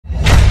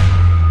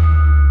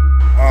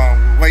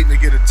waiting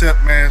to get a tip,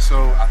 man.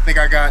 So I think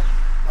I got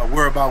a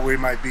word about where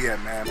he might be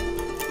at, man.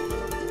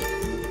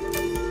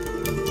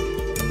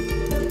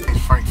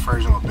 It's Frank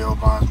Frazier with Bill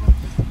Bondsman.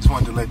 Just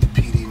wanted to let the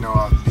PD know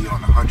I'll be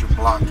on the 100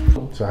 block.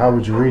 So how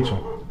would you reach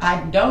him? I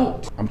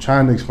don't. I'm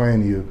trying to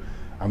explain to you.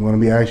 I'm going to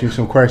be asking you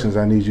some questions.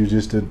 I need you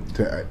just to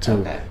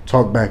Okay.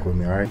 talk back with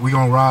me, all right? We're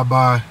going to ride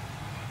by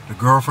the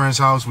girlfriend's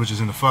house, which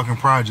is in the fucking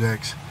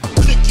projects.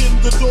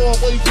 Kicking the door,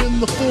 waving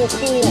the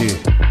 4-4. Yeah.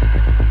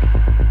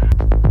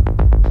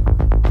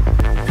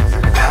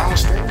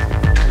 Downstairs?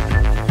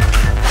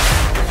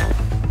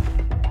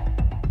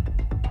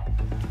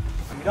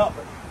 Up.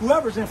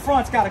 Whoever's in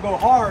front's got to go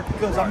hard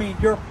because, I mean,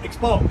 you're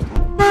exposed.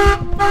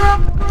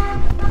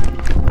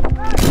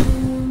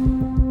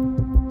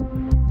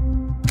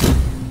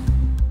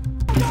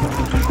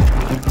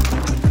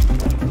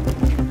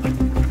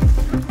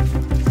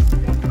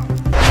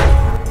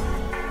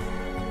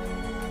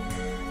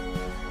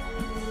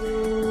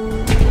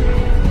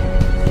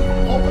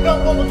 Open up,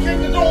 I'm gonna kick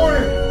the door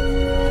in.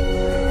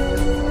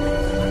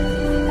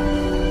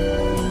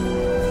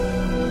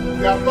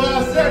 You got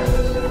 5 seconds.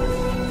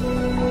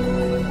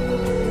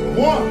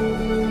 1,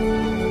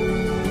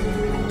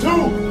 2,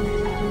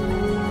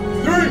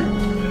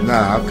 3.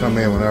 Nah, I'll come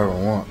in whenever I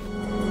want.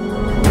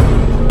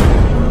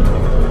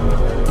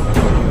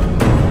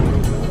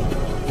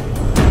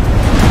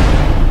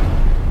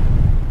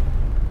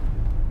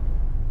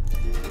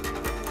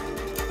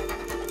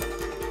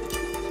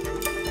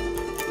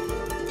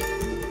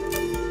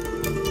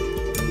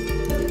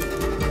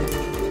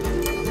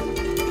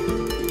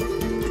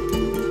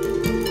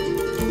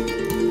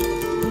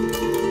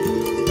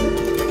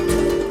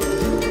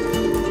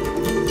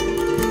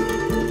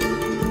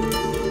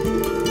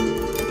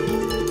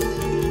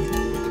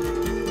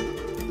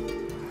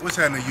 What's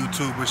happening,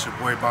 YouTube? It's your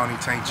boy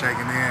BOUNTYTANK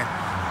checking in.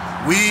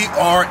 We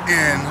are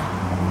in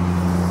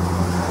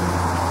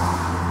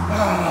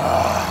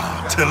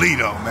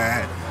Toledo,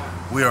 man.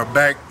 We are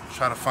back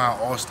trying to find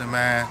Austin,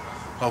 man.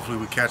 Hopefully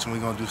we catch him.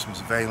 We're gonna do some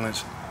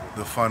surveillance.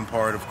 The fun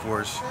part, of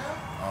course.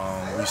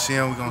 We see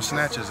him, we're gonna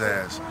snatch his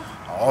ass.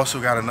 I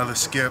also got another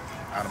skip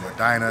out of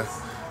Medina,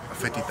 a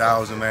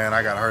 50,000, man.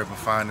 I gotta hurry up and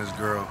find this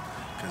girl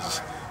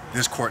because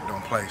this court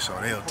don't play, so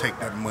they'll take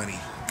that money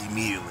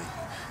immediately.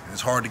 It's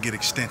hard to get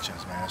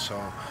extensions, man. So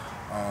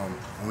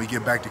when we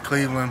get back to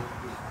Cleveland,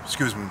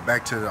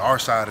 back to our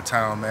side of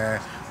town, man,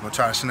 we're gonna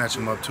try to snatch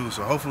them up too.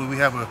 So hopefully we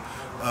have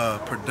a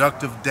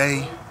productive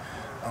day.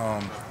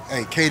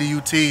 Hey,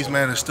 KDUTs,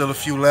 man, there's still a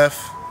few left.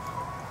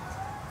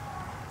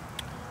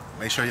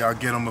 Make sure y'all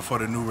get them before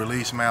the new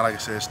release, man. Like I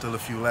said, still a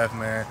few left,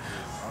 man.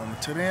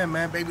 Till then,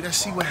 man, baby, let's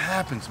see what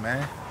happens,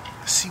 man.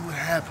 Let's see what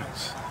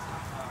happens.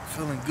 I'm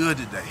feeling good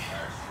today.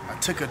 I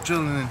took a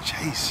drilling and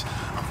chase.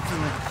 I'm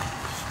feeling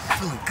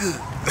good.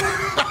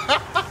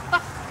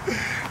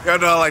 Y'all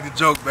know I like to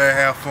joke, man,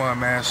 have fun,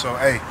 man. So,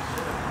 hey,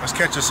 let's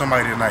catch us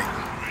somebody tonight.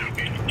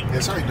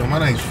 Yes, how you doing? My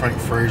name's Frank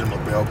Frazier. I'm a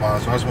bail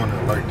bond, so I just wanted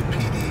to alert the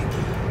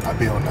PD. I'll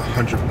be on the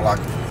 100 block,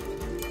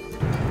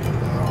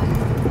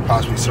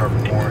 possibly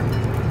serving warrant.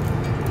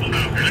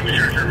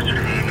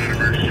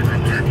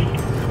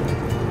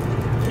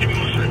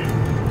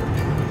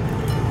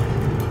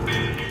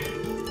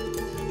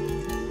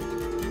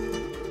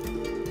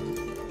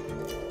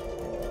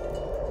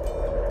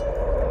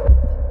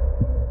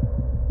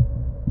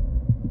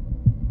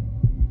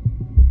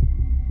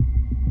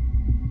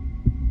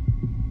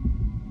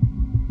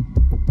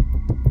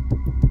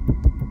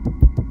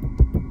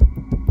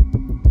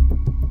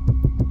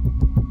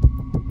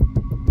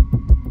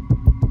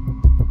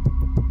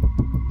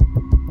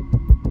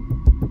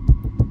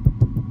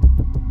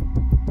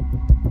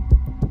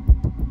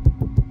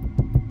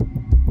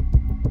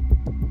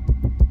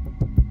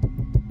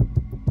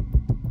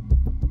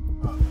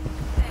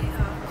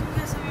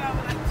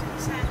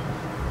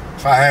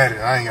 If I had it,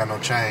 I ain't got no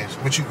change.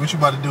 What you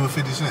about to do with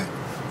 50 cents?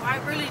 Well, I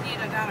really need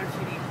 $1.50.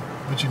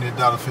 What you need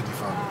 $1.50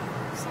 for?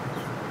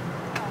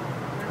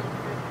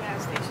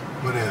 Gas station.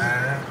 What is it?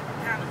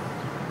 Condom.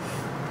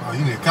 Oh,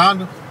 you need a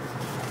condom?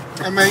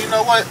 Hey man, you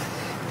know what?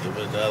 Give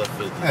it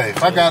 $1.50. Hey,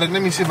 if I got it,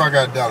 let me see if I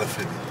got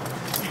 $1.50.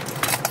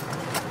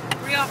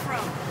 Where y'all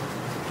from?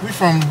 We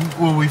from,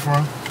 where we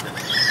from?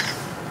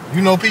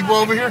 You know people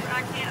over here?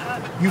 I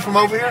can't. You from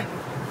over here?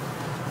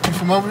 You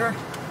from over here?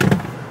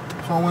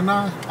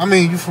 419? I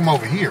mean, you from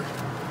over here.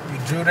 You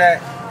drew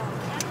that?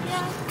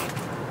 Yeah.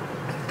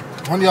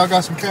 One of y'all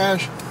got some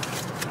cash?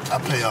 I'll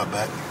pay y'all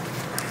back.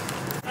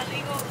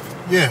 Illegal?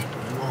 Yeah.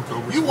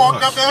 You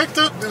walked up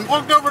and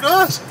walked over to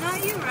us. No,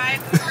 you're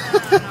right. But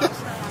no,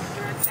 it's not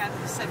direct out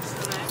of the sex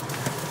tonight.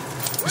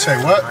 You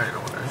say what? I ain't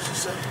know what she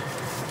said.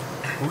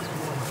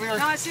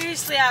 No,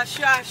 seriously, I'll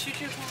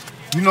shoot you.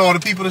 You know all the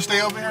people that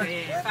stay over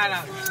here? Yeah,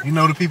 $5. You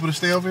know the people that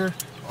stay over here?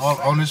 All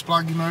on this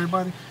block, you know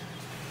everybody?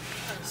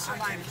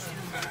 Somebody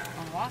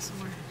on Wall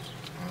somewhere.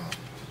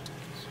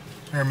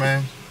 Here,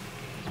 man.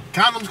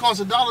 Condoms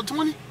cost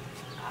 $1.20?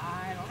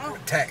 I don't know.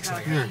 Tax.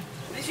 Here.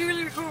 Did you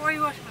really record while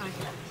you watching me like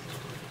that?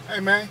 Hey,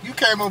 man, you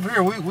came over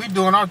here. We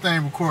doing our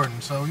thing recording,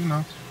 so, you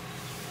know.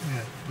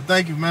 Yeah. But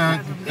thank you,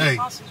 man. Hey,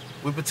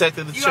 We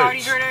protected the church. You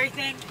already heard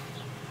everything?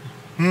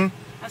 Hmm?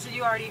 I said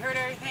you already heard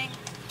everything?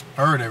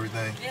 Heard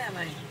everything. Yeah,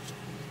 like.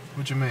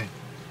 What you mean?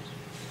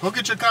 Go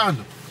get your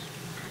condom.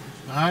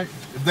 Alright?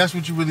 If that's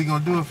what you really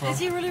gonna do it for. Is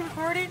he really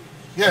recording?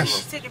 Yes.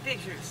 He's taking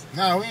pictures.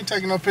 Nah, we ain't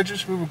taking no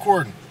pictures. We're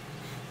recording.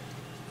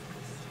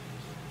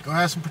 Go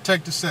have some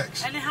protected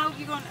sex. And then how are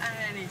you gonna?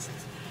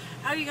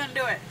 How are you gonna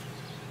do it?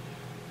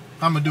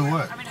 I'm gonna do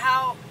what? I mean,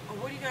 how?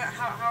 What are you gonna?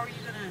 How are you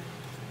gonna?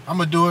 I'm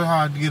gonna do it how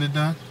I get it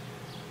done.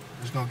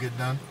 It's gonna get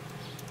done.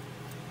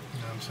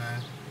 You know what I'm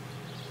saying?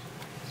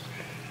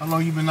 How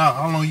long you been out?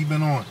 How long you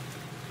been on?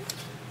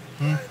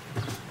 Hmm?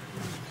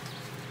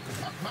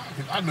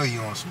 I know you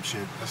on some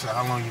shit. I said,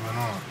 how long you been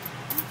on?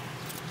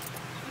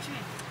 What you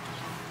mean?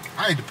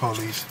 I ain't the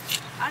police.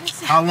 I didn't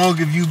say. How long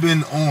have you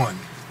been on?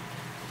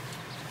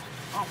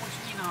 Oh, what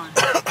you mean on?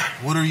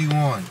 What are you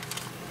on?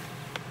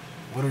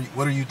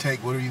 What are you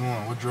take? What are you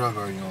on? What drug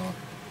are you on?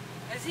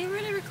 Is he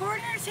really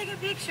recording or taking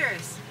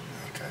pictures?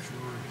 Okay.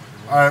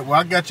 All right. Well,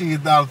 I got you your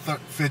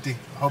 $1.50.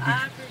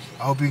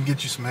 I hope you can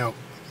get you some help.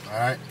 All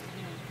right.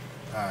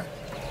 Yeah. All right.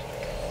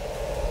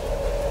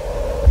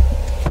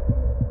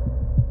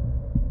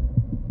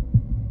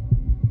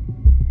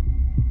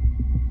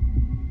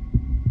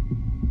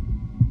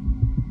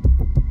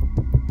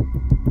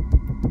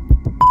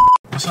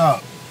 What's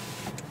up?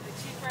 The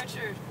Chief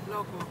Richard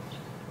local.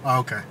 Oh,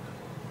 okay.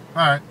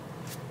 All right.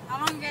 How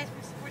long you guys?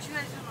 What you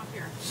guys doing up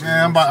here?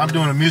 Man, I'm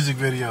doing a music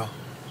video.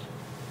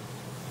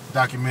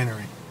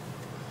 Documentary.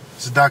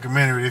 It's a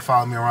documentary. They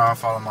follow me around,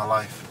 follow my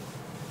life.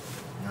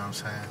 You know what I'm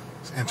saying?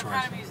 It's interesting.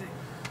 What kind of music?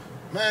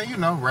 Man, you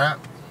know, rap,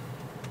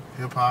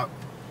 hip hop,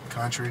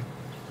 country.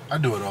 I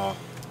do it all.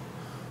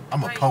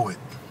 I'm a poet.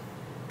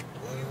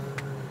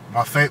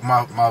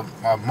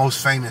 My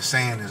most famous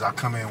saying is, I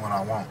come in when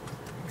I want.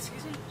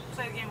 Excuse me?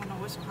 Play the game with no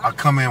whistle. I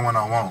come in when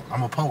I want.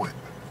 I'm a poet.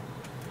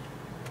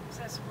 What's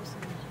that supposed to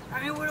mean?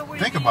 I mean, what do you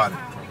Think mean about you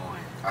it. come in when you want?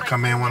 I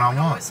come in when I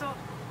no want. Whistle?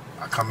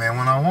 I come in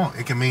when I want.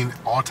 It can mean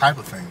all type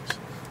of things.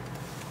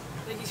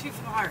 Like you speak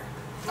from the heart.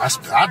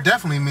 I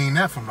definitely mean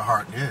that from the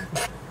heart, yeah.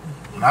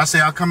 When I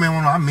say I come in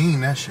when I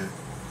mean that shit.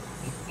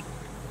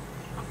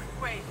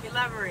 Wait,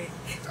 elaborate.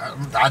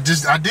 I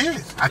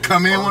did. I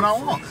come in when I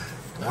want.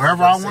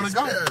 Wherever I want to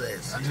go.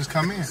 I just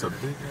come in. It's a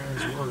big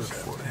ass word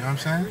for it. You know what I'm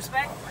saying?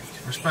 Respect?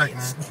 Respect,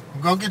 man.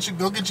 Go get your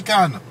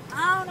condom.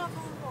 I don't know if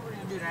we're going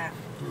to do that.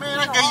 Man,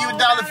 I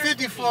gave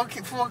you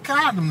 $1.50 for a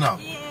condom, though.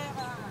 Yeah,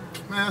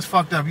 Man, that's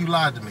fucked up. You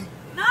lied to me.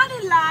 not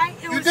a lie.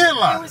 You did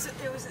lie. It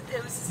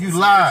was You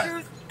lied.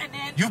 truth, and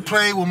then You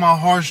played with my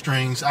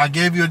heartstrings. I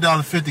gave you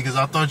 $1.50 because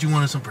I thought you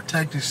wanted some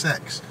protected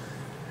sex.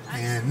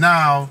 And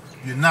now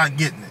you're not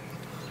getting it.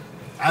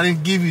 I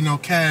didn't give you no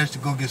cash to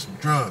go get some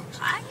drugs.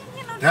 I can't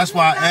get no. That's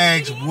why I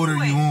asked, $1.50 what are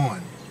you anyway.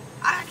 on?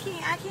 I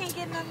can't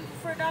get nothing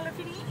for $1.50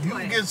 anyway. You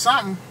can get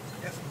something.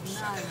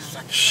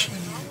 Shit.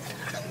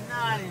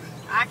 Nothing.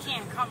 I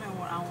can't come in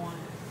what I want.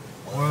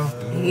 Well,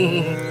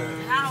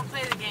 And I don't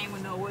play the game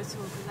with no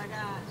whistle because I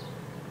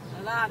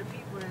got a lot of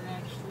people that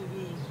actually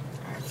be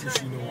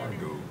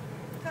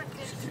cutting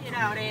this shit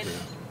out at it.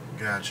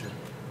 gotcha.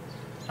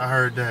 I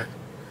heard that.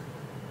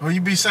 Well,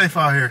 you be safe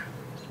out here.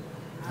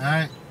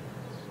 Alright?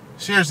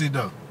 Seriously,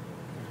 though.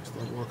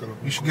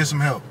 You should get some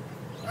help.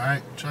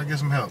 Alright? Try to get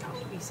some help. I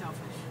would be selfish.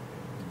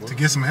 To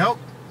get some help?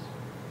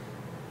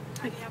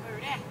 I can help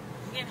every day.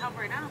 I'm getting help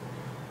right now.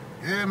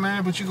 Yeah,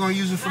 man, but you're going to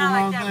use it for But the I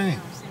wrong like that, you thing.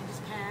 know what I'm saying?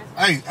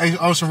 Just pass. Hey,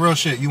 oh, some real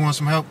shit. You want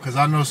some help? Because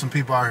I know some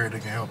people out here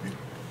that can help you.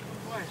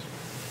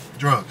 What?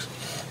 Drugs.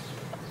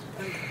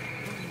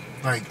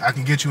 Like, I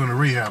can get you in a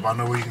rehab. I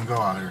know where you can go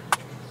out here.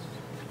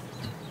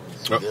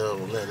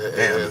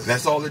 Damn,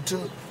 that's all it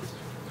took.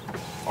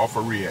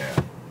 Offer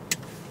rehab.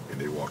 And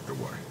they walked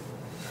away.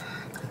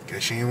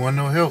 Guess she ain't want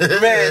no help.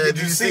 Man, did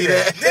you see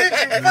that?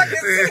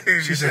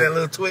 She said, that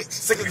little twitch.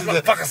 Sick of these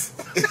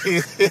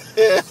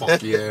motherfuckers.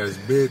 Funky ass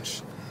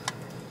bitch.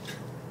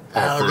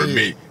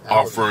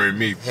 Offering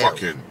me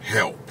fucking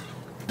help.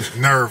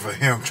 nerve of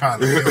him trying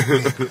to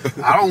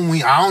help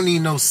me. I don't need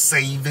no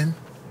saving.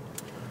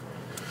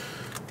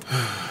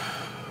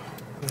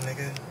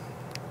 Nigga.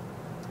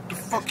 The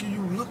fuck are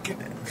you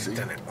looking at? See?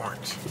 Done it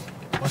orange.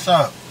 What's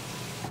up?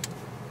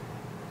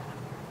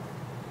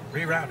 I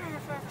Rerouting. don't know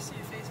if I ever see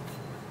your face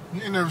before.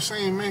 You ain't never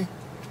seen me.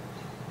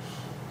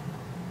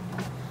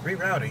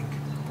 Rerouting.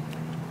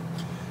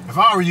 If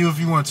I were you, if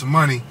you want some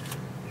money,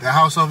 that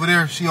house over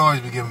there, she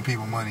always be giving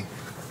people money.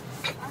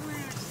 I'm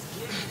really just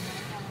kidding,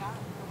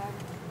 man.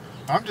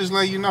 I'm just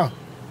letting you know.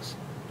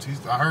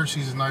 I heard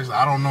she's a nice.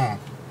 I don't know him.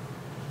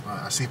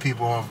 I see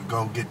people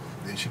go get.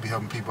 She be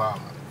helping people out.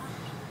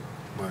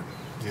 But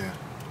yeah,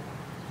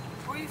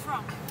 Where you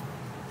from?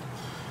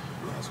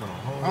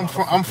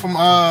 I'm from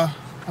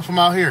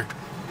out here.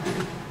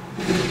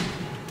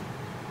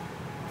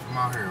 From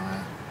out here,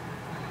 man.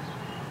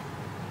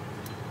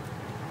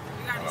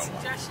 You got any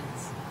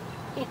suggestions?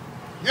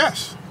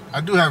 Yes,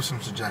 I do have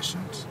some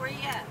suggestions. Where you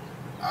at?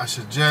 I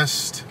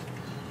suggest.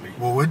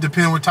 Well, it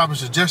depends what type of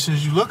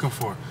suggestions you're looking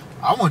for.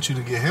 I want you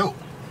to get help.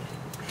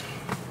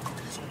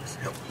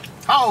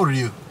 How old are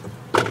you?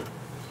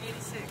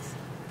 86.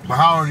 But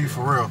how old are you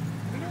for real?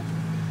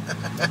 I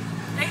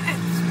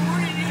was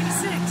born in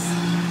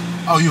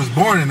 86. Oh, you was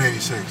born in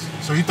 86.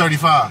 So you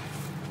 35.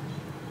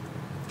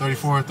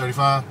 34,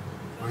 35?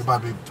 Or you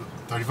about to be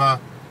 35?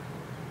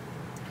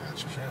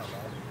 Gotcha.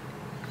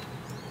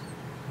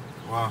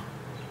 Well,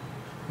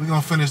 we're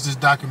going to finish this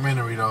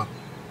documentary, though.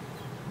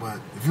 But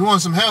if you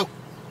want some help,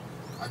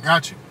 I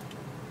got you.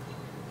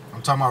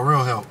 I'm talking about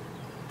real help.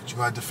 But you're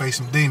going to have to face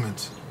some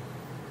demons.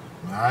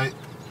 Alright?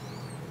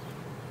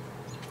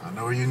 I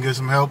know where you can get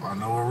some help. I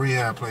know where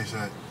rehab place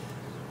at.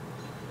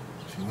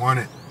 If you want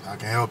it, I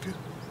can help you.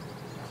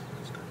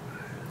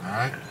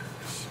 Alright?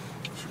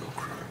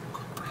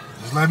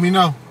 Just let me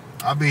know.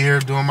 I'll be here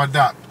doing my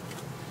doc.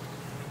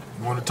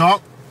 You want to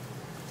talk?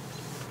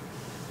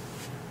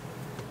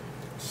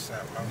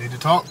 You need to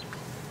talk?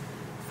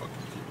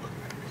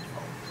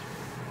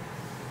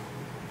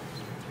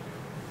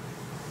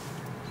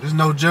 There's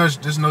no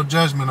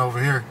judgment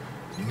over here.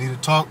 You need to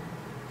talk,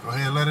 go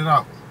ahead and let it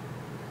out.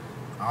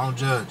 I don't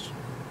judge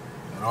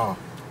at all.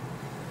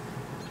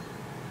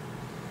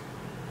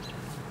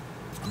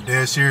 I'm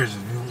dead serious.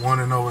 If you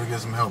want to know where to get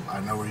some help, I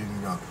know where you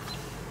can go.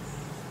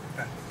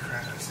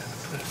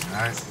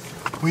 Alright?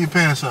 Pull your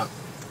pants up.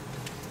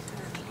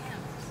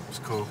 It's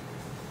cool.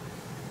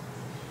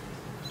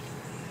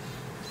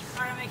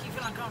 Try to make you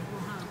feel uncomfortable,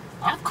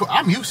 huh?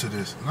 I'm used to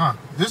this. Nah,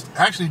 this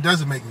actually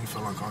doesn't make me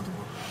feel uncomfortable.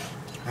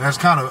 And that's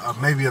kind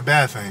of maybe a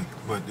bad thing,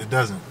 but it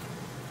doesn't.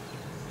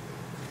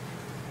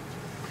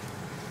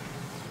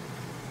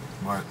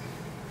 But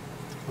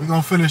we're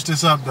going to finish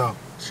this up, though.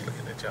 She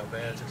looking at y'all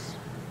badges.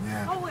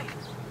 Yeah. Oh, wait.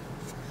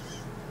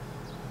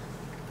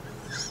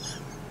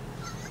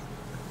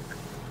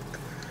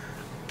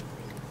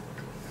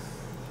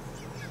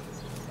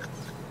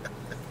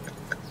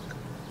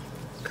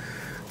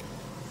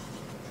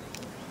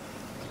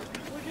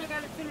 We just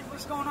got to finish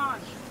what's going on.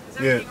 Is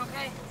everything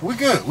okay? We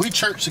good. We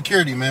church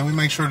security, man. We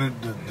make sure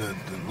that the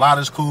lot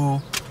is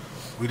cool.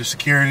 We the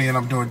security, and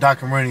I'm doing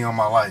documentary on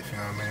my life, you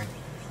know what I mean?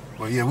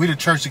 But yeah, we the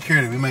church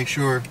security. We make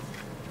sure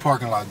the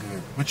parking lot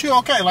good. But you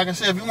okay. Like I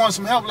said, if you want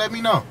some help, let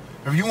me know.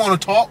 If you want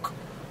to talk,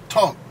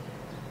 talk.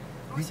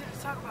 What's there to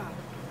talk about?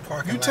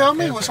 Parking You lot tell me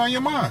camping. what's on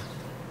your mind.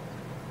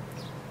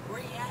 Where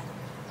you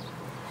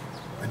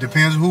at? It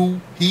depends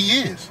who he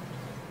is.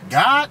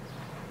 God,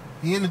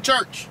 he in the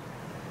church.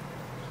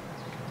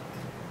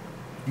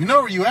 You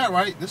know where you at,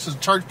 right? This is a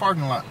church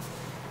parking lot.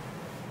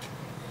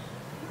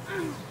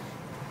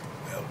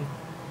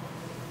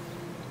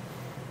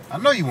 I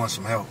know you want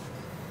some help.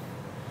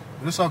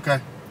 But it's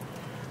okay.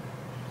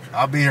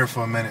 I'll be here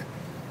for a minute.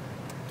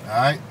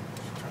 Alright?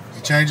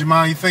 You change your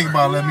mind, you think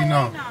about it, let me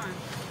know.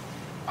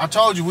 I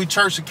told you, we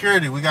church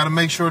security. We got to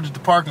make sure that the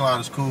parking lot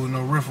is cool,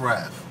 no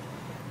riffraff.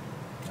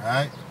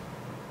 Alright?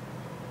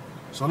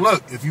 So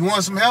look, if you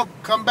want some help,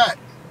 come back.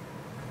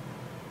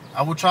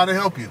 I will try to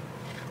help you.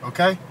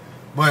 Okay?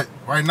 But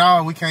right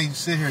now, we can't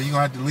sit here. You're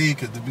going to have to leave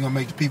because we're going to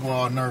make the people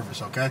all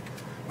nervous, okay?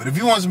 But if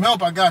you want some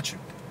help, I got you.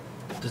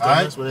 Just don't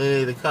mess with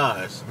any of the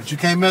cars. But you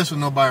can't mess with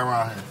nobody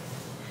around here.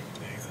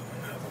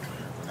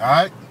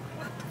 Alright?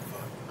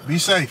 Be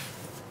safe.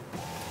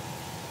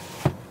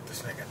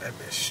 This nigga got that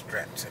bitch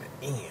strapped to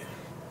the end.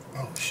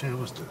 Oh, shit. It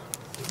was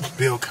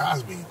Bill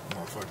Cosby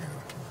motherfucker.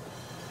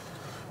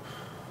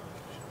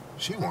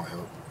 She want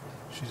help.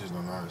 She just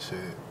don't know how to say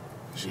it.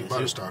 She about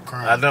to start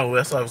crying. I know.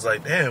 That's why I was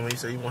like, damn, when you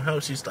say you want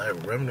help, she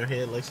started rubbing her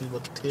head like she's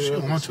about to tear She up.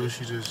 don't want to.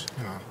 She just,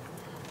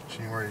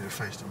 she ain't ready to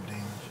face them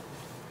demons.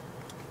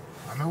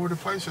 I know where the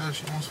place is.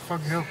 She wants some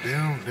fucking help.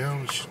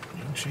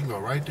 She can go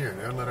right there.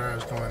 They'll let her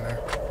ass go in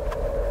there.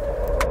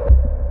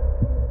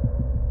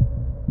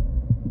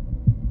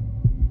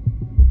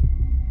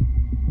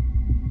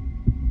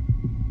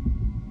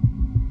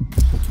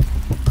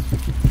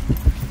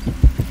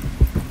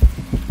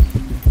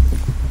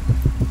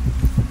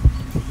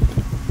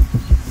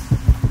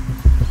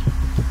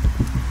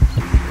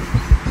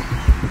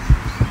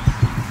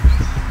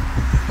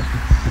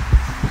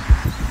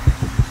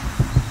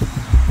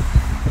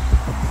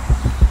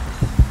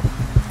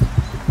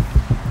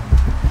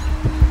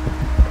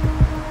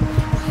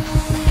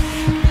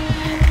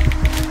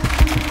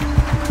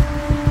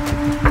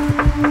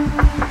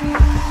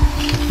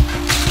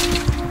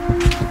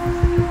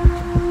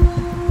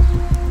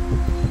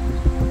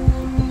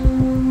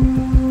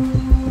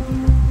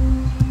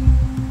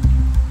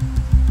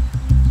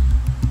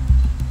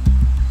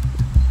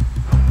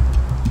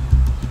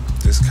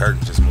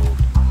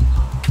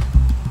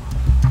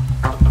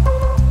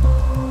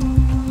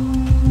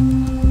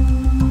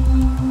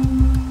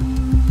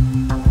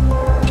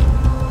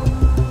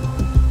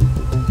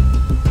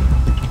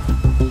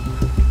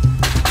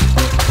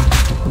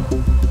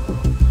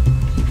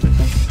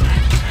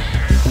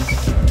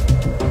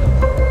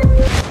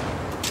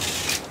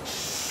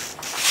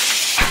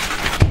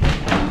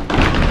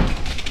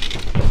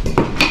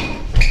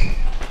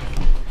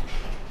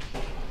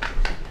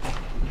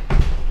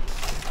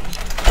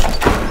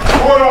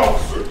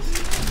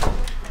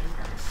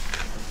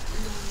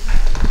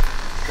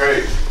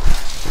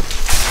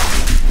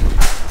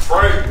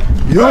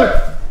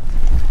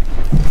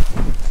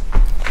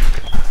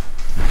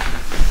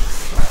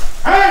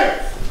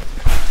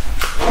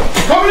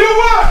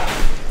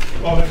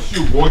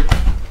 shoot, boy.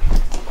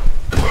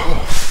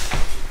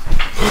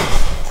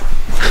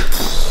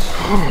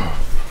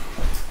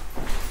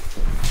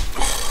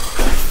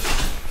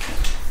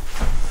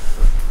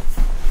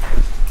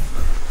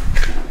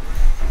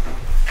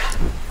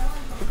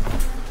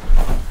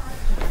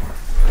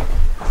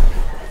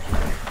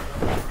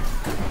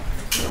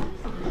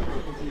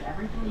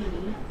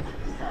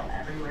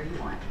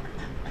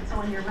 So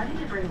when you're ready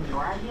to bring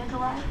your idea to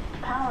life,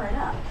 power it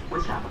up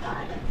with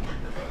Shopify.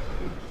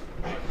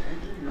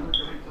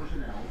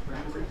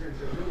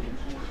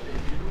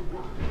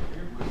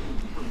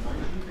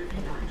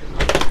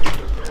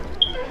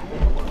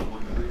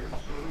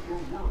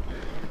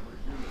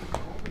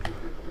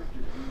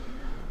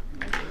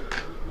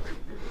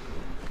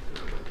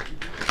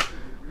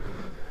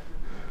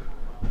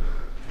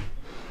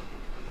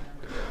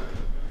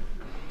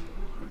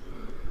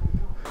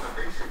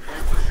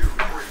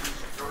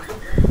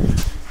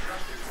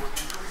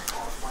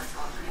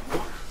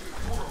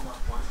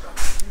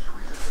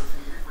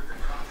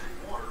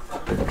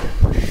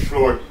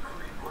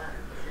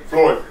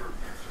 Floyd.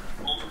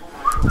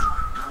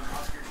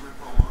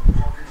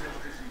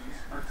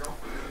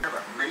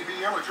 May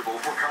be eligible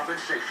for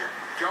compensation.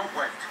 Don't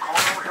wait. Call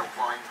our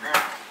helpline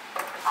now.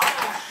 I'm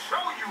going to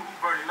show you who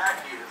Bernie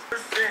Mac is.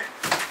 Percent.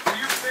 Do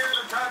you stand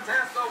the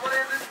contest or what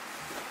is it?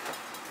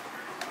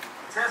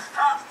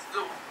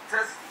 Testosterone.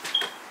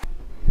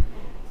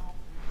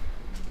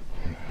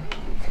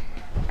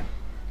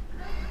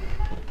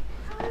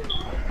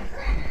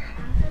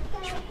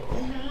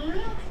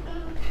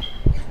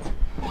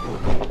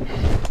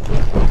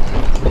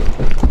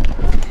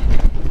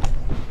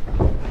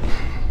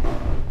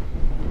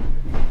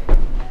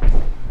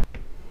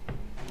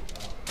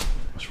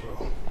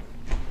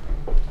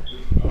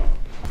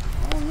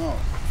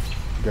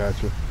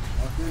 Gotcha.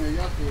 I seen her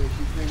yesterday.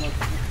 She came up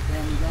to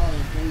Family Dollar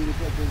and told me to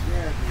put this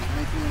gas in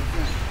 19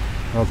 cents.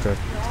 Okay.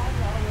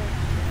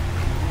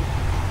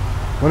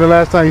 When the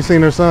last time you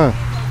seen her son? I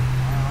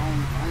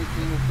ain't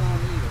seen her son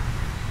either.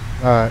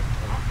 All right.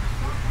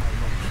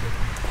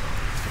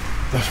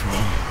 That's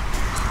wrong.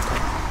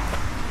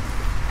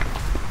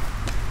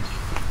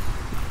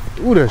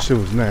 Ooh, that shit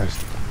was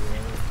nasty.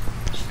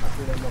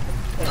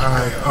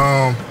 Alright,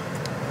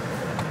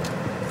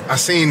 I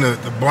seen the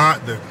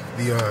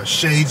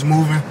shades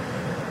moving,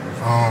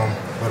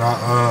 but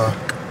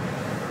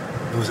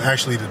it was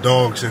actually the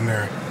dogs in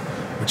there,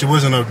 which it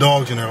wasn't no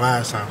dogs in there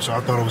last time, so I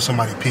thought it was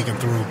somebody peeking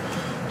through.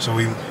 So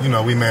we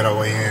made our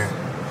way in.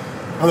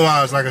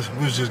 Otherwise, like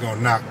we was just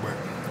gonna knock, but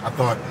I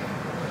thought,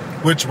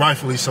 which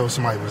rightfully so,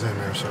 somebody was in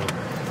there. So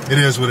it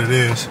is what it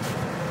is.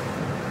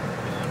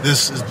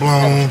 This is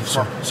blown,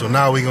 so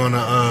now we're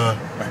gonna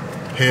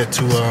head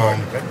to the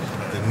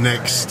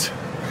next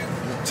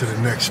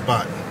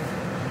spot.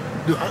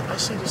 Dude, I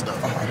see this stuff.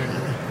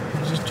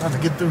 I'm just trying to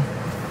get through.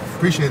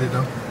 Appreciate it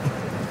though.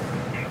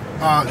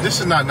 This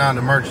is not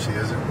non-emergency,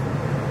 is it? No,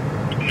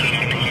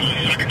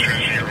 I can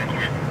transfer you real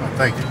quick. Oh,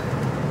 thank you.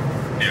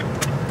 Yeah.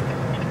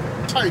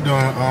 How you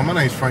doing? My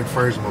name's Frank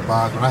Fraser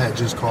Mabaz, but I had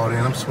just called in.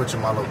 I'm switching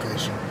my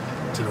location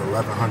to the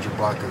 1100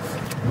 block of.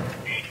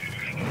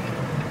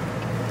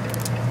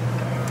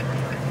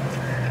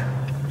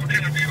 What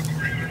kind of vehicle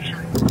were you in, sir?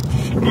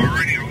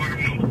 Alrighty, I'll let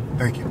him know.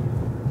 Thank you.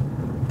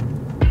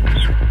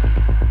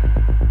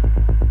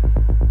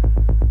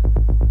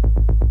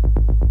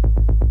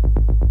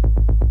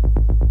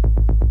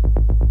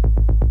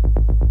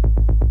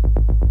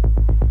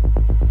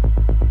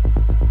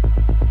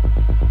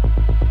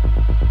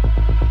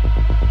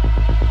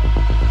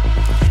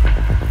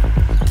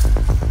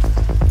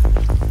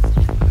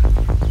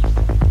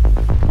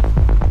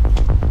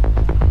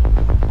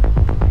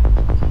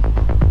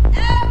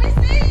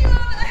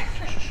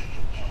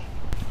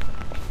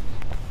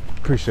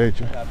 Appreciate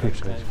you.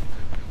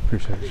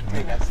 Appreciate you,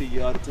 man. I see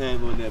you all the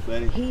time on that,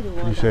 buddy.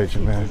 Appreciate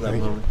you, man.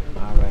 Thank you. All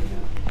right,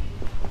 now.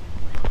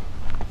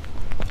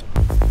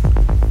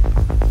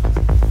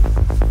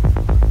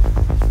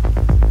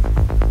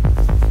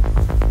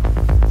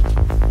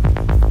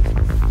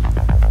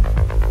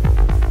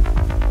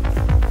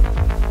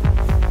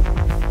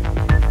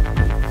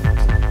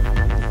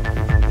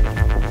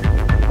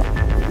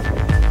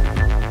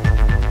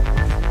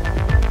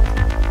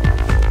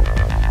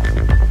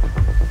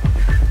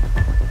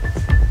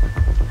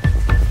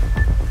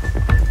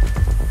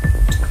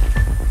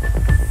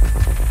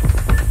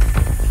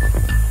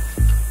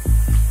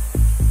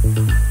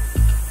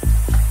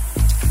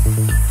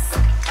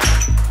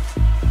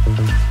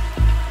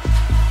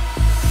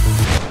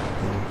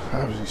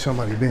 Obviously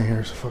somebody been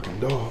here. It's a fucking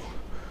dog.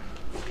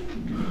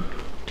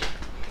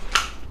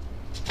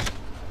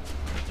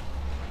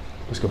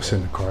 Let's go sit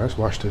in the car. Let's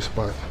watch this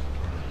spot.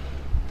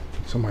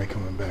 Somebody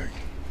coming back.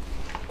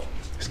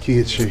 There's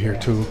kids shit here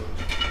too.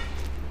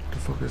 What the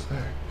fuck is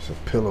that? It's a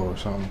pillow or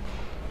something.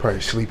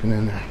 Probably sleeping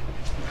in there.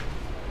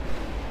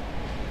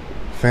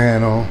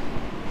 Fan on.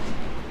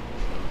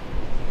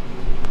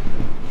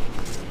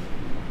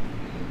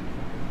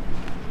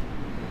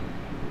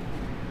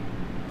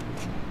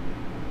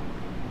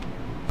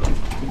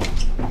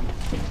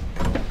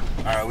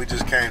 we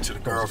just came to the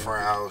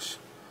girlfriend house.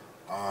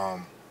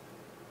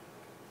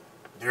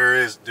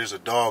 There's a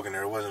dog in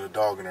there. There wasn't a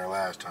dog in there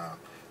last time.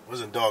 There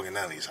wasn't a dog in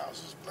none of these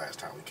houses last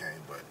time we came,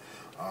 but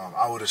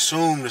I would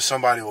assume that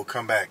somebody will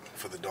come back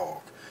for the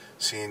dog.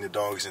 Seeing the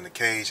dog's in the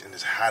cage and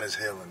it's hot as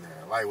hell in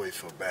there. Lightweight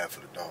feel bad for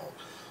the dog.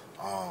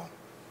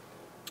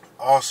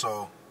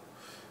 Also,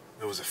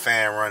 there was a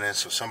fan running,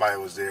 so somebody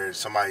was there.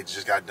 Somebody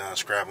just got done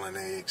scrabbling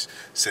eggs.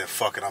 Said,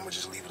 fuck it, I'm going to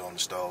just leave it on the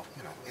stove.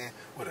 You know,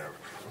 whatever.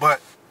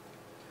 But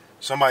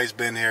somebody's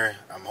been here.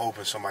 I'm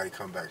hoping somebody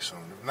come back soon.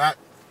 If not,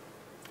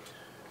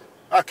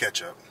 I'll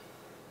catch up.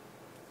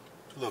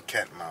 A little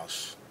cat and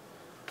mouse.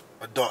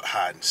 Adult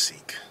hide and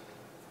seek.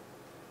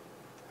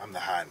 I'm the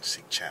hide and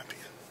seek champion.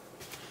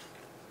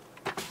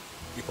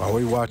 While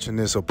we're watching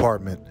this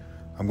apartment,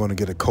 I'm going to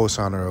get a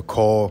cosigner a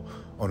call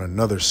on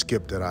another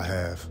skip that I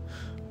have.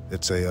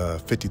 It's a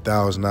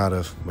 $50,000 out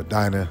of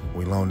Medina.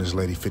 We loaned this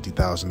lady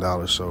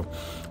 $50,000, so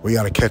we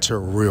got to catch her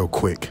real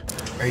quick.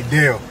 Hey,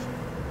 Dale.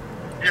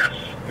 Yes.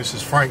 This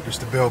is Frank,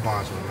 just the bail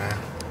bondsman, man.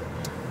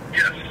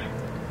 Yes.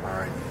 All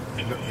right.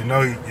 You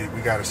know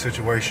we got a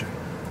situation.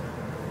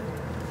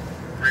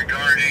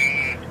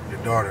 Regarding your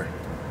daughter.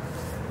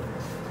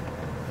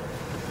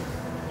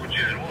 Which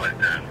is what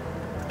then?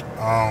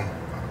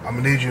 I'm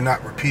gonna need you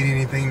not repeat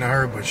anything to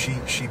her, but she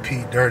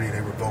peed dirty.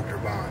 They revoked her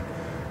bond,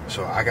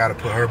 so I gotta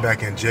put her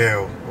back in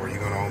jail, or you're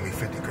gonna owe me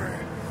 50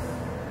 grand.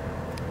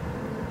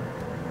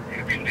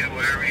 You can do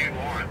whatever you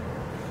want.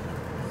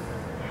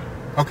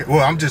 Okay. Well,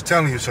 I'm just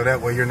telling you so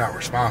that way you're not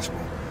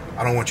responsible.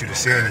 I don't want you to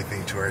say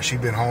anything to her. Has she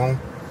been home?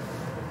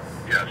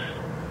 Yes.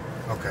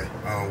 Okay.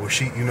 Will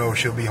she? You know,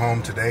 she'll be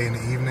home today in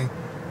the evening.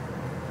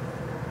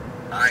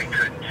 I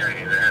couldn't tell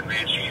you that,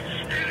 man. She's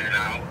in and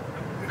out.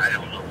 I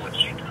don't know what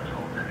she does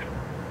all day.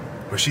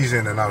 But she's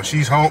in and out.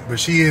 She's home, but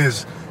she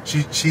has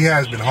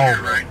been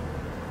home. Right.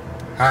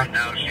 Huh? Right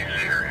now she's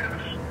here,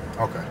 yes.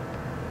 Okay.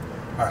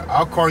 All right.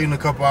 I'll call you in a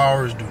couple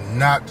hours. Do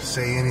not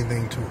say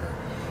anything to her.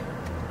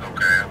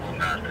 Okay, I will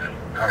not then.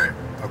 All right.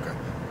 Okay.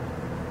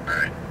 All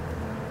right.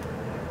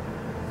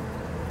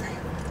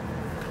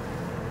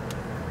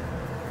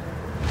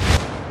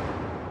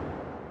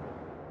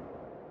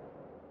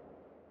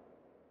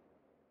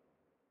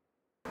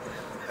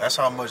 That's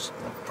how much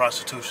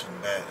prostitution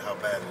how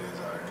bad it is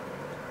out here.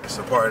 It's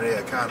a part of the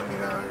economy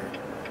down here.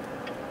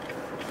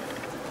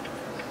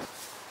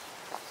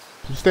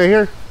 You stay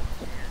here?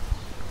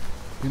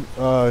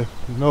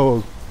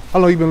 No. How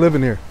long you been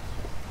living here?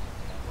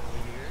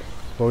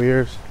 4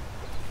 years.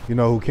 You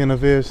know who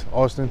Kenneth is?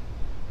 Austin?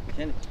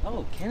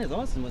 Kenneth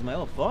Austin was my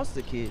old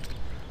foster kid.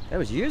 That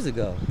was years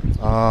ago.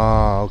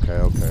 Ah,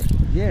 okay.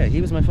 Yeah,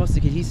 he was my foster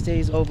kid. He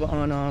stays over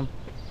on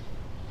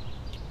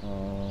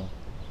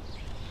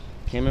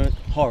Cameron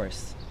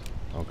Horace.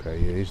 Okay,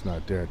 yeah, he's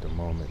not there at the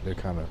moment. They're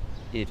kind of.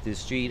 If the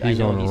street, I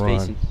know he's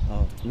facing.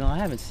 Oh no, I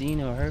haven't seen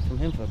or heard from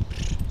him for.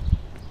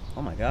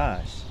 Oh my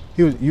gosh.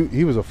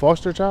 He was a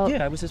foster child?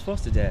 Yeah, I was his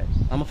foster dad.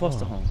 I'm a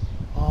foster home.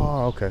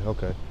 Oh,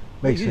 okay.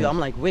 Makes sense. I'm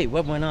like, wait,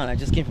 what went on? I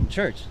just came from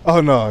church. Oh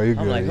no, you're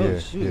good. I'm like, oh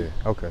shoot.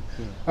 Yeah, okay.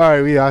 Yeah. All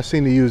right, yeah, I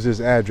seen to use this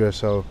address,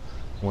 so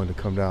wanted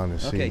to come down and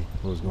see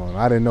what was going on.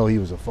 I didn't know he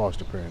was a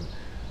foster parent,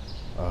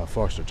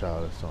 foster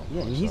child or something.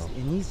 Yeah, and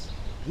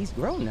he's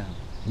grown now.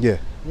 Yeah.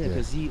 Yeah,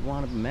 because he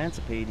wound up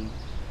emancipating,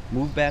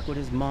 moved back with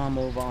his mom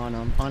over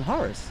on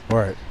Horace.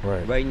 Right.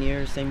 Right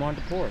near St.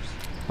 Martin de Porres.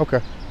 Okay.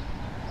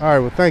 All right.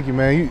 Well, thank you,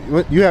 man.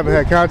 You haven't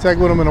had contact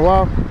with him in a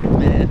while?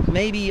 Man,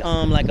 maybe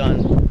like on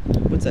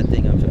what's that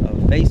thing on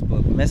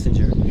Facebook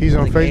Messenger. He's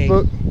on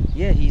Facebook.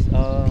 Yeah, he's.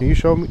 Can you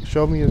show me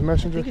his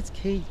messenger? I think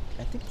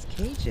it's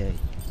KJ.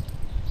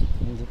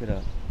 Let me look it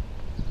up.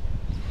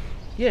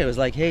 Yeah, it was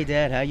like, hey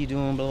Dad, how you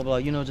doing? Blah blah blah.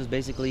 You know, just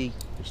basically.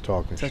 Just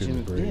talking,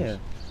 shooting the breeze. Yeah.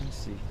 Let me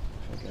see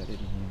if I got it in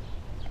here.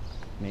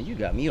 Man, you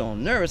got me all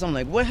nervous. I'm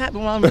like, what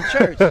happened while I'm in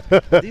church?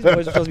 These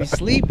boys are supposed to be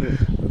sleeping.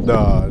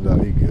 No,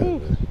 you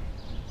good. Man.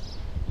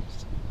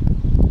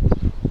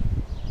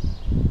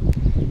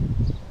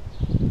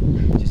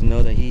 Just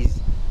know that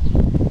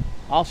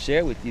I'll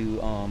share with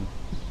you,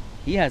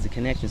 he has a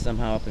connection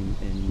somehow up in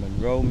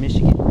Monroe,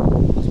 Michigan.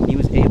 When he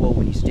was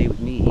when he stayed with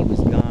me, he was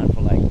gone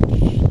for like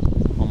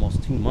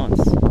almost 2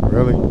 months.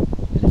 Really? And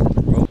it's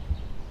in Monroe.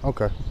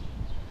 Okay.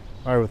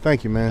 All right, well,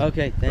 thank you, man.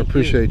 Okay, thank you. I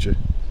appreciate you.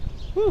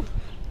 Whew.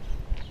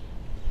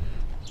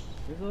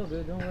 It's all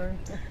good, don't worry.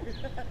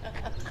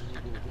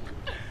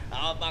 I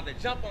was about to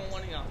jump on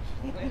one of y'all.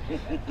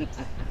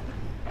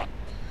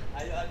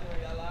 How y'all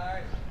doing? Y'all all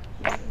right?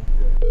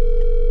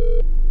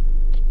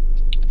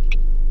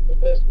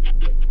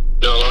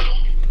 Hello.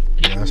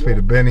 Yeah, I speak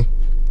to Benny.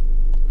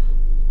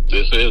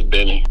 This is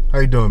Benny. How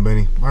you doing,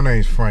 Benny? My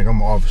name's Frank.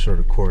 I'm an officer of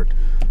the court.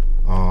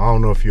 I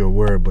don't know if you're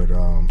aware, but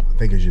I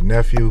think it's your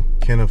nephew,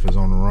 Kenneth, is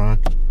on the run.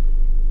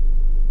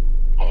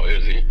 Oh,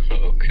 is he?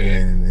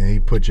 Okay. And he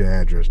put your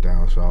address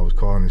down, so I was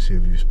calling to see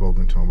if you've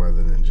spoken to him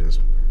rather than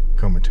just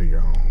coming to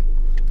your home.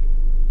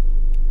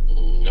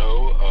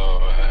 No,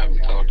 I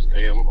haven't talked to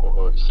him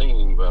or seen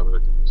him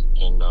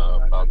in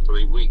about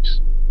 3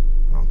 weeks.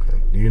 Okay.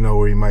 Do you know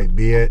where he might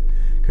be at?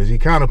 Because he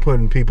kind of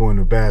putting people in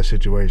a bad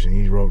situation.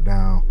 He wrote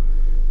down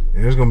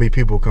And there's gonna be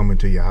people coming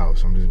to your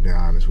house. I'm just being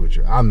honest with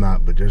you. I'm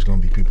not, but there's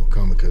gonna be people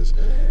coming because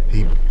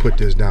he put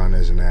this down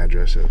as an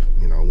address of,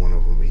 you know, one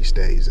of them he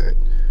stays at.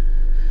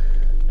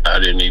 I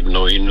didn't even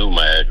know he knew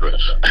my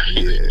address.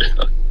 Yeah.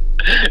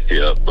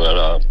 Yeah,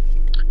 but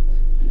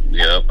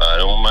yeah, I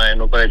don't mind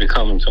nobody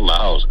coming to my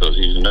house because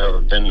he's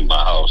never been in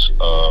my house.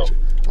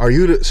 Are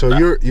you so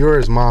you're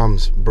his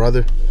mom's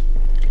brother?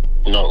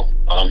 No,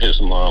 I'm his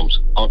mom's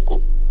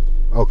uncle.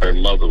 Okay. Her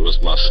mother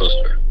was my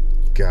sister.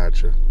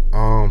 Gotcha.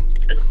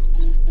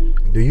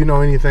 Do you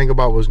know anything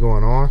about what's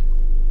going on?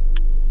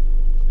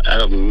 I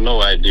have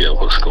no idea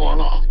what's going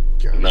on.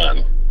 Gotcha.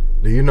 None.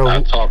 Do you know?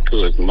 I talk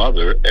to his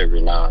mother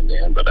every now and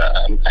then, but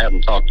I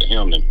haven't talked to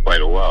him in quite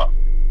a while.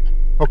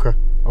 Okay.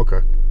 Okay.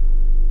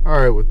 All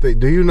right. Well,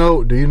 do you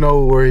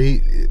know where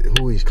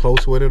who he's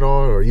close with at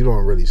all, or you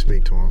don't really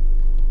speak to him?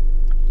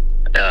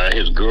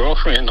 His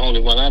girlfriend, the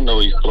only one I know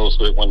he's close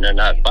with when they're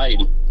not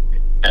fighting,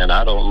 and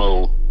I don't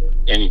know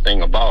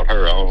anything about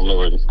her. I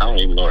don't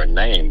even know her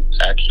name.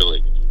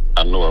 Actually,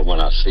 I know her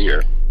when I see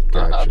her.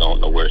 Gotcha. I don't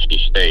know where she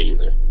stays.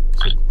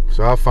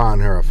 So I'll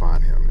find her. I'll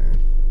find him, man.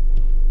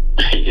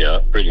 Yeah,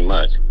 pretty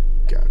much.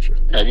 Gotcha.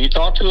 Have you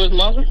talked to his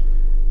mother?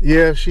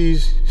 Yeah,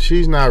 she's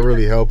not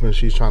really helping.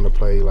 She's trying to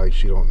play like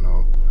she don't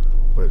know,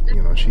 but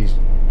you know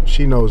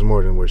she knows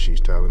more than what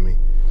she's telling me.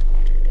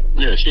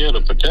 Yeah, she had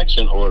a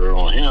protection order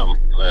on him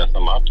last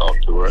time I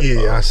talked to her.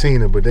 Yeah, I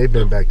seen it, but they've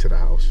been back to the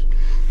house.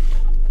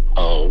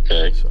 Oh,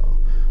 okay. So,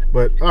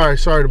 but all right,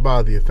 sorry to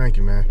bother you. Thank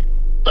you, man.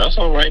 That's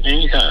all right,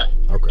 anytime.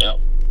 Okay. Yep.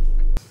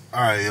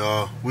 All right,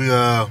 y'all. We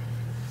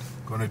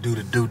gonna do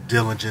the due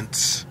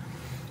diligence,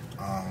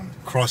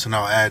 crossing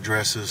out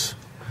addresses,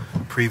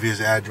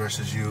 previous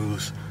addresses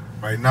used.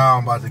 Right now,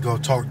 I'm about to go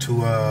talk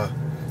to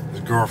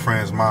his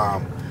girlfriend's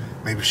mom.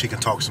 Maybe she can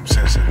talk some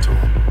sense into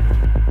him.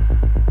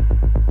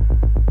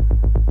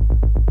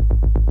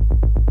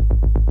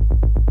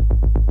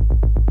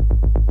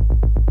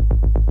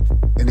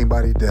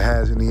 Anybody that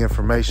has any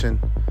information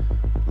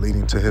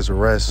leading to his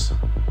arrest,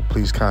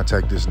 please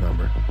contact this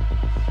number.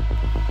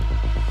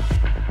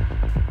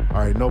 All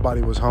right,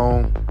 nobody was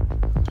home.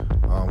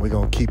 We're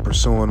gonna keep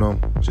pursuing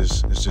them.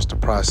 It's just a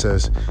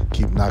process.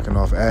 Keep knocking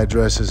off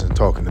addresses and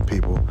talking to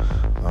people.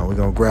 We're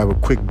gonna grab a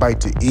quick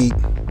bite to eat,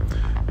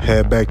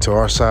 head back to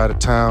our side of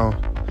town,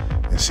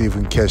 and see if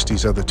we can catch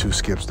these other two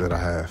skips that I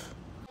have.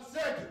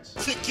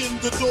 Kick in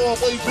the door,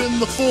 waving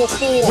the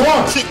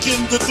 4-4. Kick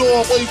in the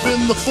door,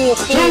 waving the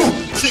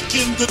 4-4. Kick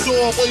in the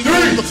door,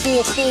 waving the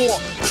 4-4.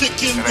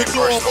 Kick in the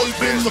door,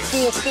 waving the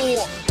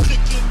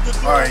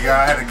 4-4. All right, guys,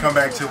 I had to come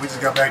back we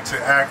just got back to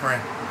Akron.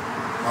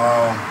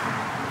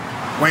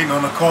 Waiting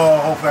on the call.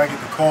 Hopefully I get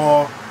the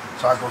call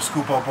so I go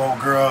scoop up old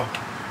girl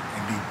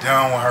and be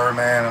done with her,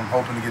 man. I'm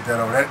hoping to get that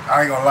over.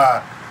 I ain't gonna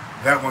lie,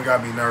 that one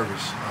got me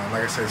nervous.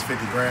 Like I said, it's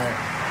 50 grand.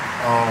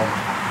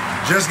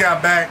 Just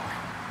got back.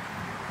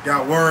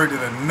 Got word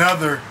that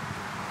another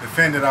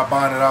defendant I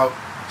bonded out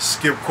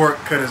skipped court,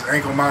 cut his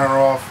ankle monitor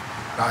off.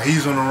 Now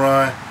he's on the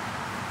run.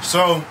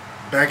 So,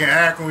 back in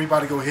Akron, we about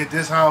to go hit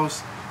this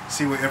house,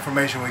 see what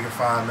information we can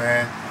find,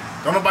 man.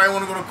 Don't nobody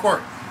want to go to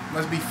court.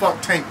 Must be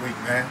fuck tank week,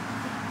 man.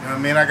 You know what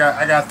I mean? I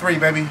got three,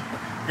 baby.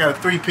 I got a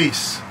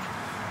 3-piece.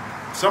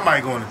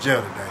 Somebody going to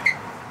jail today.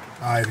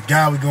 All right, the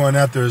guy we going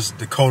after is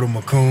Dakota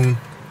McCoon.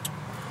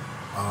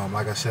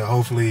 Like I said,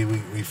 hopefully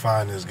we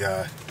find this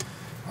guy.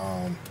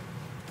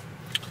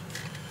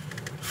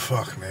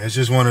 Fuck, man. It's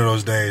just one of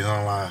those days. I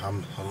don't lie.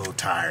 I'm a little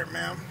tired,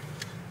 man.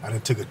 I done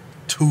took a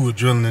 2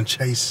 adrenaline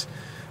chase,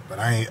 but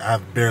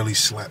I've barely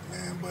slept,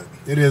 man. But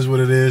it is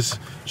what it is.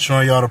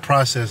 Showing y'all the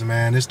process,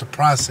 man. It's the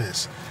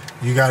process.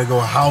 You got to go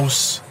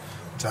house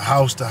to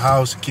house to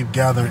house and keep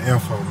gathering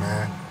info,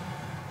 man.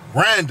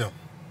 Random.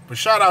 But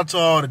shout out to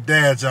all the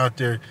dads out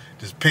there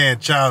just paying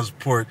child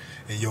support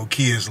and your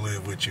kids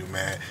live with you,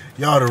 man.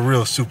 Y'all the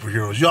real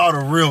superheroes. Y'all the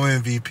real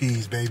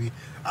MVPs, baby.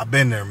 I've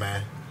been there,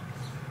 man.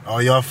 All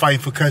y'all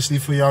fighting for custody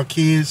for y'all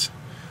kids,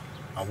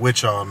 I'm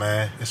with y'all,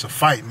 man. It's a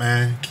fight,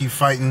 man. Keep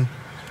fighting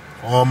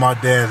for all my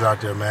dads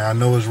out there, man. I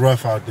know it's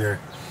rough out there,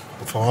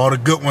 but for all the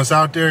good ones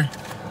out there,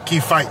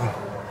 keep fighting.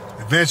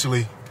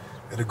 Eventually,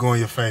 it'll go in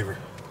your favor.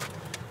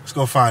 Let's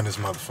go find this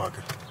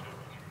motherfucker.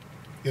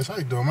 Yes, how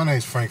you doing? My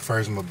name's Frank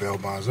Ferguson. I'm a bail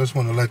bonds. I just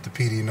want to let the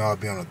PD know I'll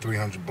be on a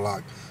 300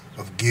 block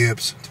of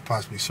Gibbs to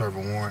possibly serve a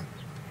warrant.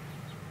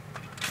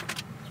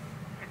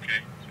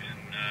 Okay,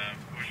 and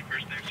what's your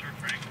first name, sir?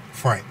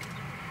 Frank.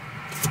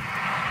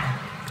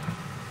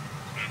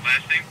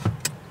 Last name?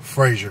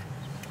 Frazier.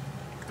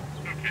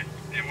 Okay,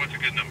 and what's a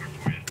good number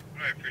for you?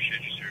 All right,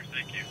 appreciate you, sir.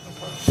 Thank you. No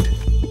problem.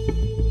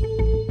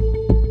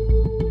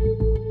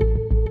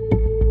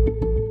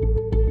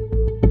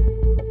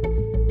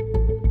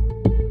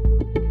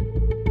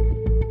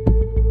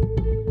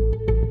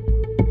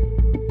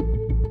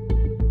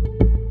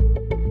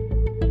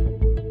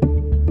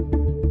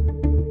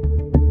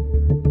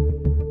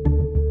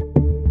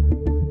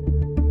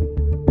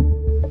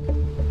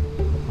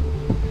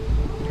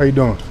 How you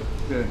doing?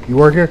 Good. You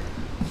work here?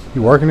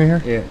 You working in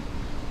here? Yeah.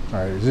 All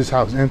right. Is this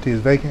house empty?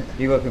 Is vacant?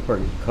 You looking for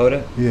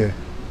Dakota? Yeah.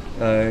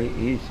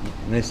 He's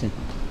missing.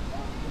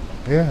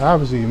 Yeah,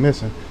 obviously you're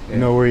missing. Yeah. You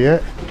know where he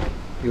at?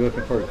 You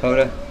looking for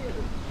Dakota?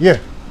 Yeah.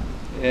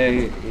 Yeah,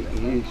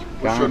 he's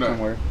gone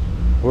somewhere.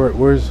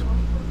 Where's?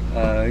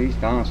 He's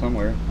gone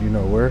somewhere. You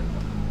know where?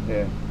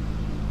 Yeah.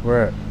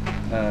 Where at?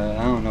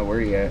 I don't know where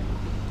he at.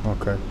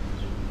 Okay.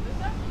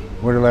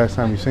 Where the last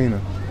time you seen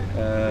him?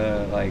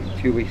 Like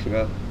 2 weeks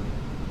ago.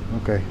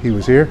 Okay. He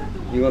was here?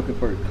 You looking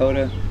for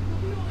Dakota?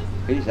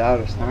 He's out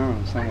of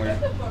town somewhere.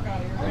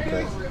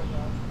 Okay.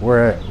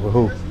 Where at? With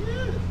who?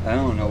 I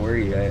don't know where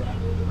he at.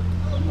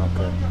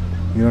 Okay.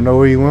 You don't know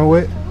where he went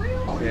with?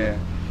 Yeah.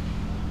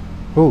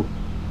 Who?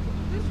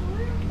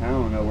 I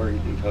don't know where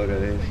Dakota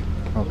is.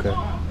 Okay.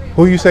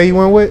 Who you say he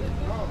went with?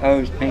 I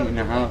was painting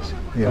the house.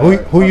 Yeah.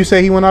 Who you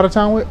say he went out of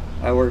town with?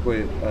 I work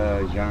with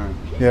John.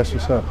 Yes,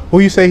 what's up? Who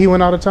you say he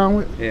went out of town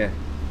with? Yeah.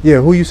 Yeah,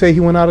 who you say he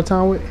went out of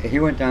town with? He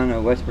went down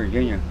to West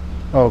Virginia.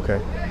 Oh,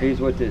 okay. He's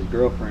with his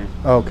girlfriend.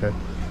 Oh, okay.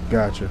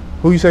 Gotcha.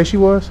 Who you say she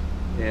was?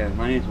 Yeah,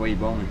 my name's Wade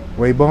Bowman.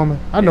 Wade Bowman?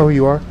 I know who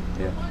you are.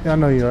 Yeah. Yeah, I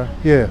know you are.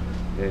 Yeah.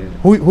 Yeah.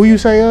 Who you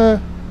say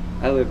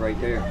I live right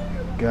there.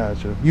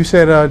 Gotcha. You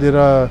said did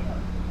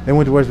they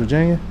went to West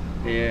Virginia?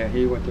 Yeah,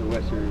 he went to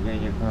West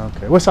Virginia.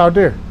 Okay. What's out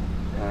there?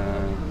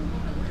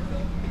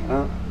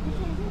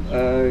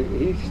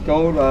 He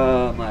stole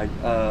my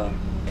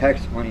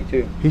tax money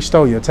too. He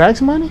stole your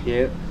tax money?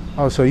 Yeah.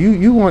 Oh, so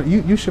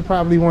you should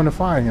probably want to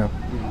find him.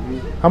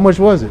 How much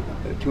was it?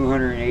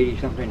 $280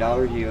 something.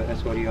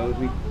 That's what he owes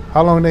me.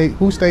 How long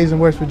who stays in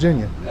West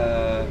Virginia?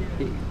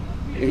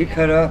 He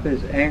cut off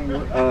his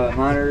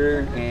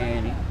monitor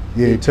and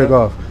he took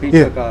off. He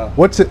took off.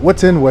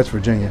 What's in West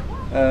Virginia?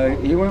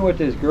 He went with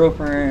his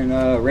girlfriend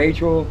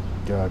Rachel.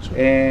 Gotcha.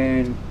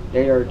 And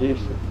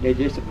they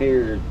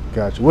disappeared.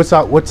 Gotcha. What's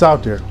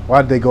out there?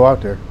 Why did they go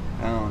out there?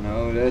 I don't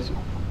know.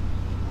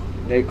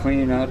 They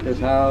cleaned out this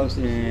house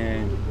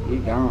and he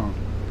gone.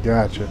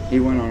 Gotcha. He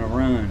went on a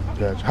run.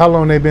 Gotcha. How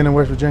long they been in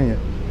West Virginia?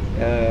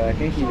 I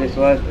think he just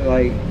left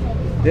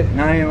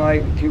not even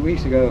like 2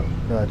 weeks ago.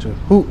 Gotcha.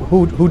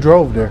 Who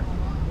drove there?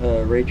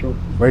 Rachel.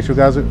 Rachel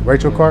got it?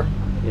 Rachel car?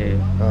 Yeah.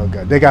 Oh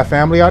God. They got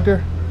family out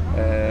there?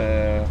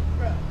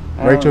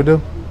 Rachel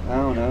do? I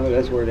don't know.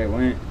 That's where they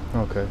went.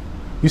 Okay.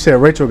 You said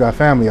Rachel got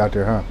family out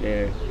there, huh?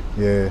 Yeah.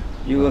 Yeah.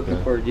 You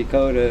looking for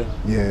Dakota?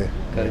 Yeah.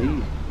 Cause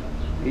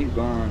he's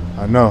gone.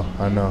 I know.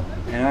 And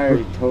I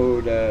already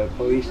told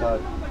police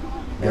out.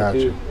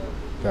 Gotcha.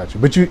 Gotcha.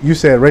 But you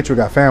said Rachel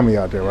got family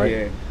out there, right?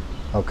 Yeah.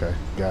 Okay.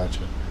 Gotcha.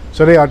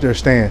 So they out there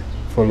staying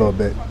for a little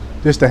bit,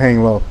 just to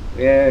hang low.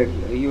 Yeah.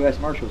 U.S.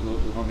 Marshals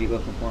gonna be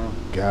looking for him.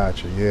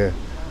 Gotcha. Yeah.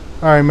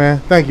 All right, man.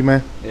 Thank you,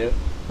 man. Yep.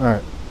 All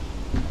right.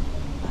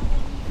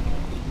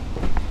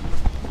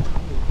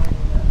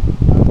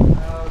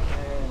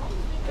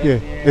 Yeah.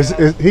 Is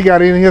he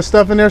got any of his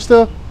stuff in there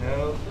still?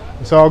 No.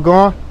 It's all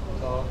gone?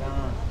 It's all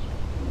gone.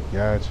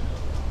 Gotcha.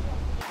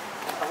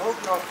 I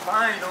hope y'all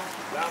find them.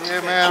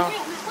 Yeah, man.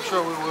 I'm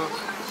sure we will.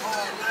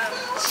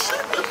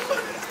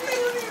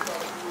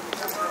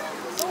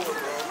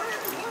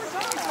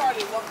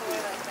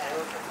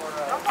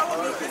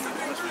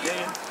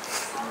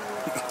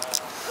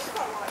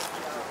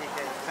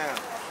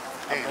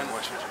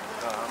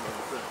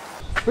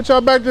 What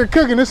y'all back there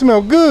cooking? It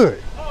smell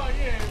good. Oh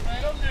yeah,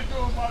 man. I'm just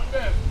doing my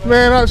best.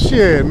 Man,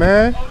 shit,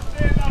 man.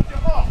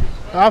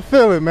 I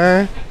feel it,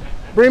 man.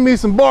 Bring me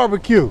some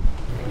barbecue.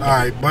 All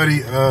right,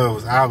 buddy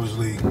was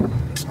obviously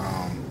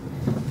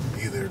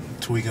either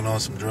tweaking on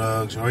some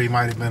drugs, or he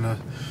might have been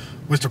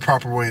what's the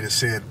proper way to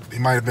say it? He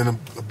might have been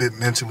a bit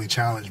mentally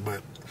challenged,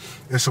 but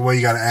it's the way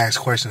you got to ask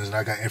questions, and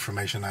I got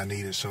information I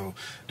needed. So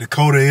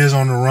Dakota is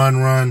on the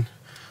run,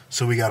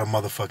 so we got a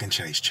motherfucking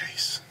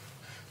chase.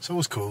 So it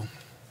was cool.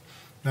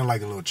 I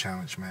like a little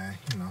challenge, man.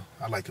 You know,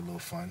 I like a little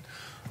fun.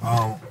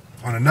 On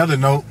another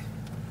note,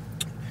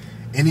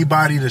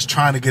 anybody that's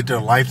trying to get their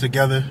life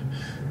together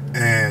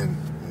and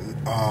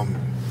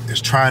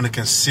is trying to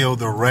conceal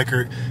their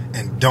record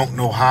and don't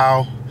know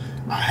how,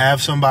 I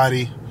have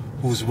somebody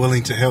who's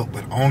willing to help,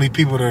 but only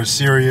people that are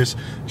serious,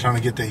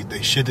 trying to get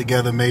their shit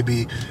together.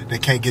 Maybe they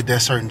can't get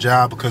that certain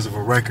job because of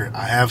a record.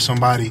 I have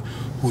somebody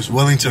who's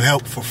willing to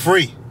help for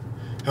free.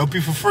 Help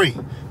you for free.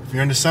 If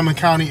you're in the Summit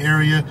County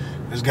area,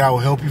 this guy will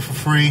help you for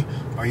free.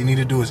 All you need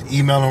to do is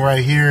email him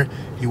right here.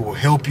 He will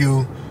help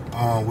you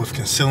with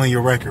concealing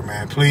your record,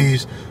 man.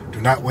 Please do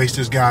not waste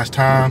this guy's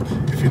time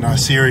if you're not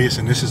serious.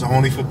 And this is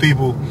only for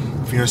people,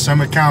 if you're in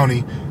Summit County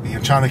and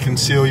you're trying to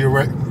conceal your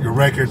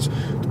records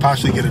to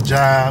possibly get a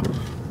job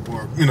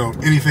or, you know,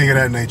 anything of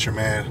that nature,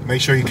 man. Make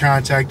sure you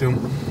contact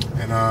him.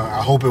 And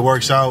I hope it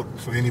works out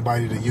for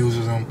anybody that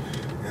uses them.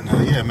 And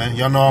yeah, man,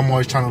 y'all know I'm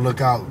always trying to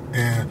look out.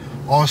 And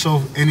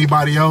also,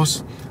 anybody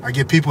else, I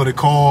get people to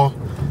call,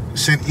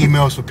 send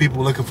emails for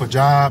people looking for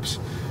jobs.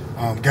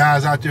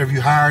 Guys out there, if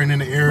you're hiring in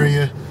the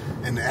area,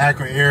 in the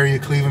Akron area,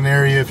 Cleveland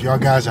area, if y'all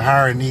guys are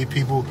hiring, need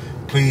people,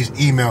 please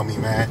email me,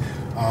 man.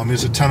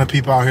 There's a ton of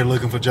people out here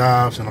looking for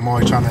jobs, and I'm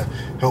always trying to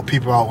help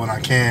people out when I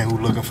can who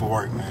are looking for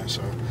work, man.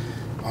 So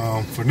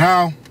for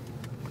now,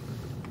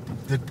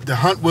 the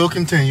hunt will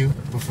continue,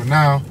 but for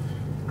now,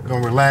 we're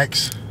going to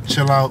relax,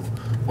 chill out,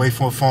 wait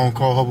for a phone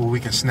call. Hopefully we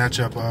can snatch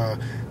up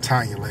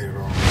Tanya later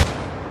on.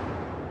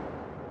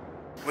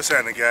 What's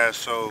happening, guys?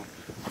 So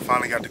I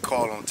finally got the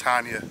call on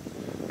Tanya.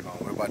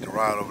 We're about to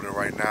ride over there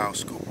right now,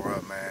 scoop her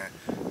up, man.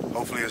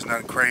 Hopefully it's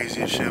nothing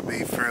crazy. It should be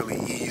fairly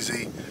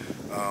easy.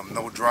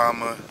 No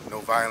drama, no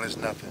violence,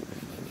 nothing.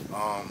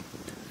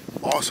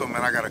 Also,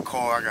 man, I got a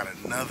call. I got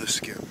another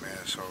skip,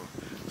 man. So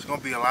it's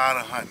gonna be a lot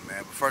of hunting,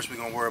 man. But first we're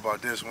gonna worry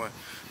about this one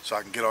so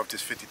I can get off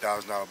this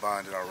 $50,000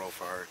 bond that I wrote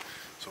for her.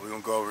 So we're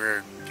gonna go over here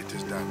and get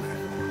this done,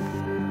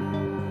 man.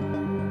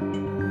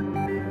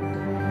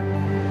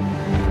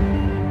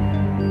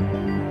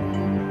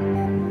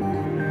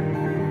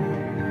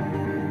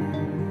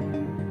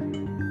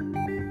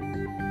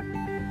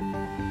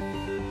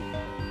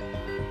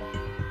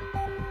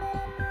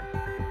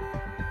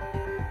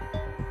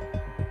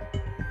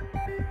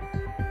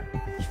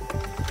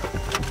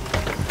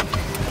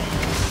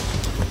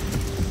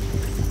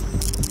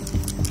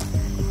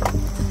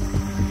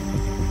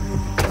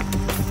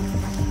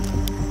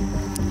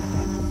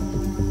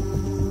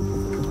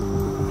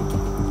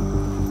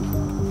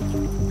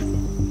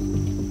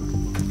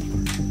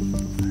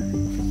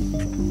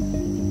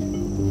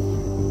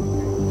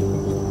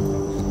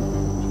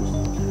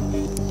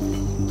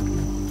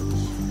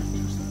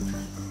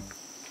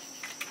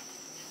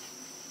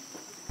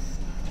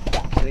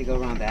 So we go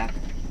around back.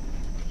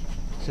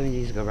 So we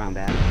need to go around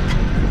back.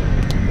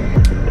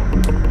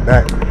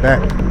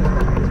 Back.